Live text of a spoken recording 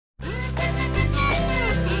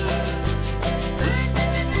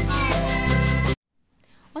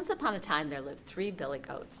Once upon a time, there lived 3 billy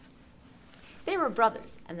goats. They were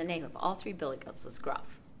brothers, and the name of all 3 billy goats was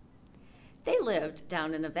Gruff. They lived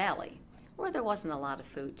down in a valley where there wasn't a lot of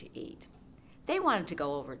food to eat. They wanted to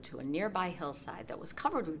go over to a nearby hillside that was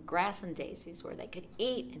covered with grass and daisies where they could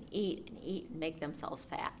eat and eat and eat and make themselves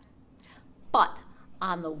fat. But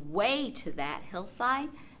on the way to that hillside,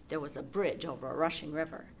 there was a bridge over a rushing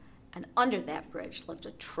river, and under that bridge lived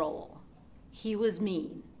a troll. He was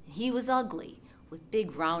mean, he was ugly, with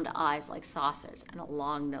big round eyes like saucers and a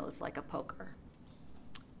long nose like a poker.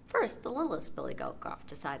 First, the littlest billy goat Gruff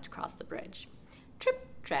decided to cross the bridge.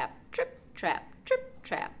 Trip, trap,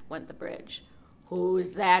 went the bridge.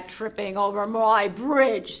 "Who's that tripping over my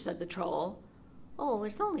bridge?" said the troll. "Oh,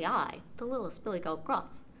 it's only I, the littlest billy goat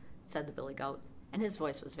Gruff," said the billy goat, and his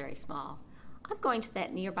voice was very small. "I'm going to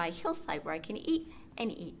that nearby hillside where I can eat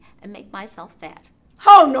and make myself fat."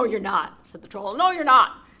 "Oh, no, you're not," said the troll. "No, you're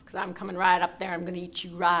not, because I'm coming right up there. I'm going to eat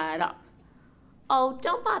you right up." "Oh,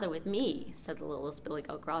 don't bother with me," said the littlest billy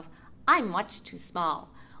goat Gruff. "I'm much too small.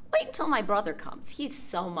 Wait until my brother comes. He's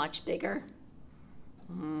so much bigger."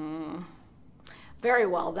 "Very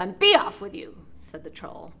well, then be off with you," said the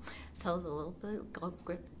troll. So the little billy goat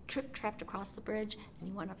trip-trapped across the bridge, and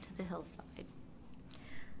he went up to the hillside.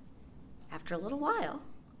 After a little while,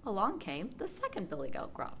 along came the second billy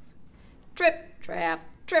goat Gruff. Trip, trap,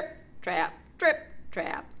 trip, trap, trip,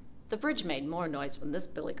 trap. The bridge made more noise when this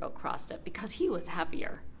billy goat crossed it because he was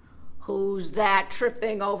heavier. "Who's that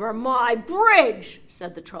tripping over my bridge?"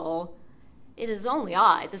 said the troll. "It is only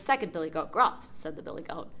I, the second billy goat Gruff," said the billy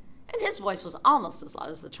goat, and his voice was almost as loud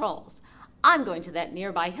as the troll's. "I'm going to that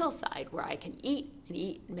nearby hillside where I can eat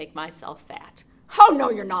and make myself fat." "Oh, no,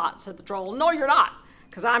 you're not," said the troll. "No, you're not,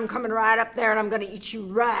 because I'm coming right up there and I'm going to eat you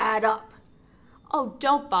right up." "Oh,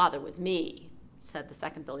 don't bother with me," said the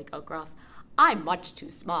second billy goat Gruff. "I'm much too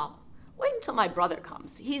small. Wait until my brother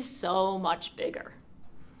comes. He's so much bigger."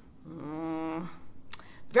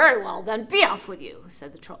 "Very well, then be off with you,"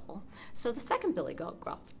 said the troll. So the second billy goat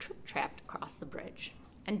Gruff trip-trapped across the bridge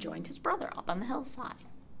and joined his brother up on the hillside.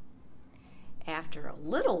 After a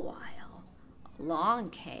little while,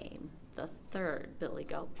 along came the third billy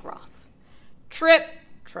goat Gruff. Trip,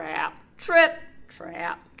 trap, trip,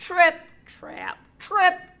 trap, trip, trap,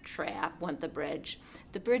 trip, trap, went the bridge.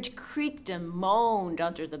 The bridge creaked and moaned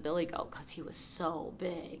under the billy goat because he was so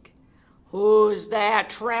big. "Who's that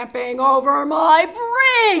tramping over my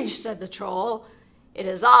bridge?" said the troll. "It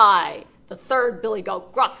is I, the third billy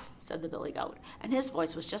goat Gruff," said the billy goat, and his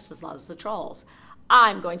voice was just as loud as the troll's.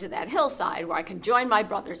 "I'm going to that hillside where I can join my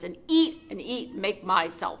brothers and eat and make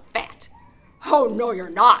myself fat." "Oh, no, you're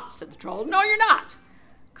not," said the troll. "No, you're not,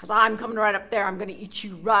 because I'm coming right up there. I'm going to eat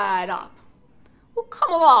you right up." "Well,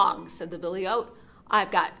 come along," said the billy goat.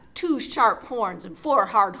 "I've got 2 sharp horns and 4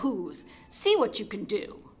 hard hooves. See what you can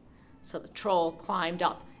do." So the troll climbed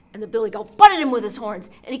up, and the billy goat butted him with his horns,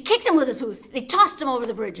 and he kicked him with his hooves, and he tossed him over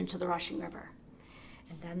the bridge into the rushing river.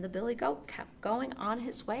 And then the billy goat kept going on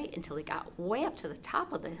his way until he got way up to the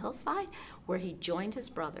top of the hillside where he joined his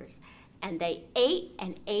brothers. And they ate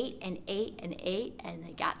and ate and ate and ate, and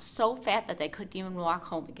they got so fat that they couldn't even walk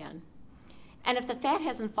home again. And if the fat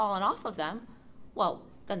hasn't fallen off of them, well,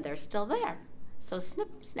 then they're still there. So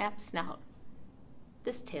snip, snap, snout.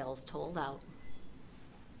 This tale's told out.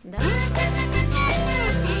 And then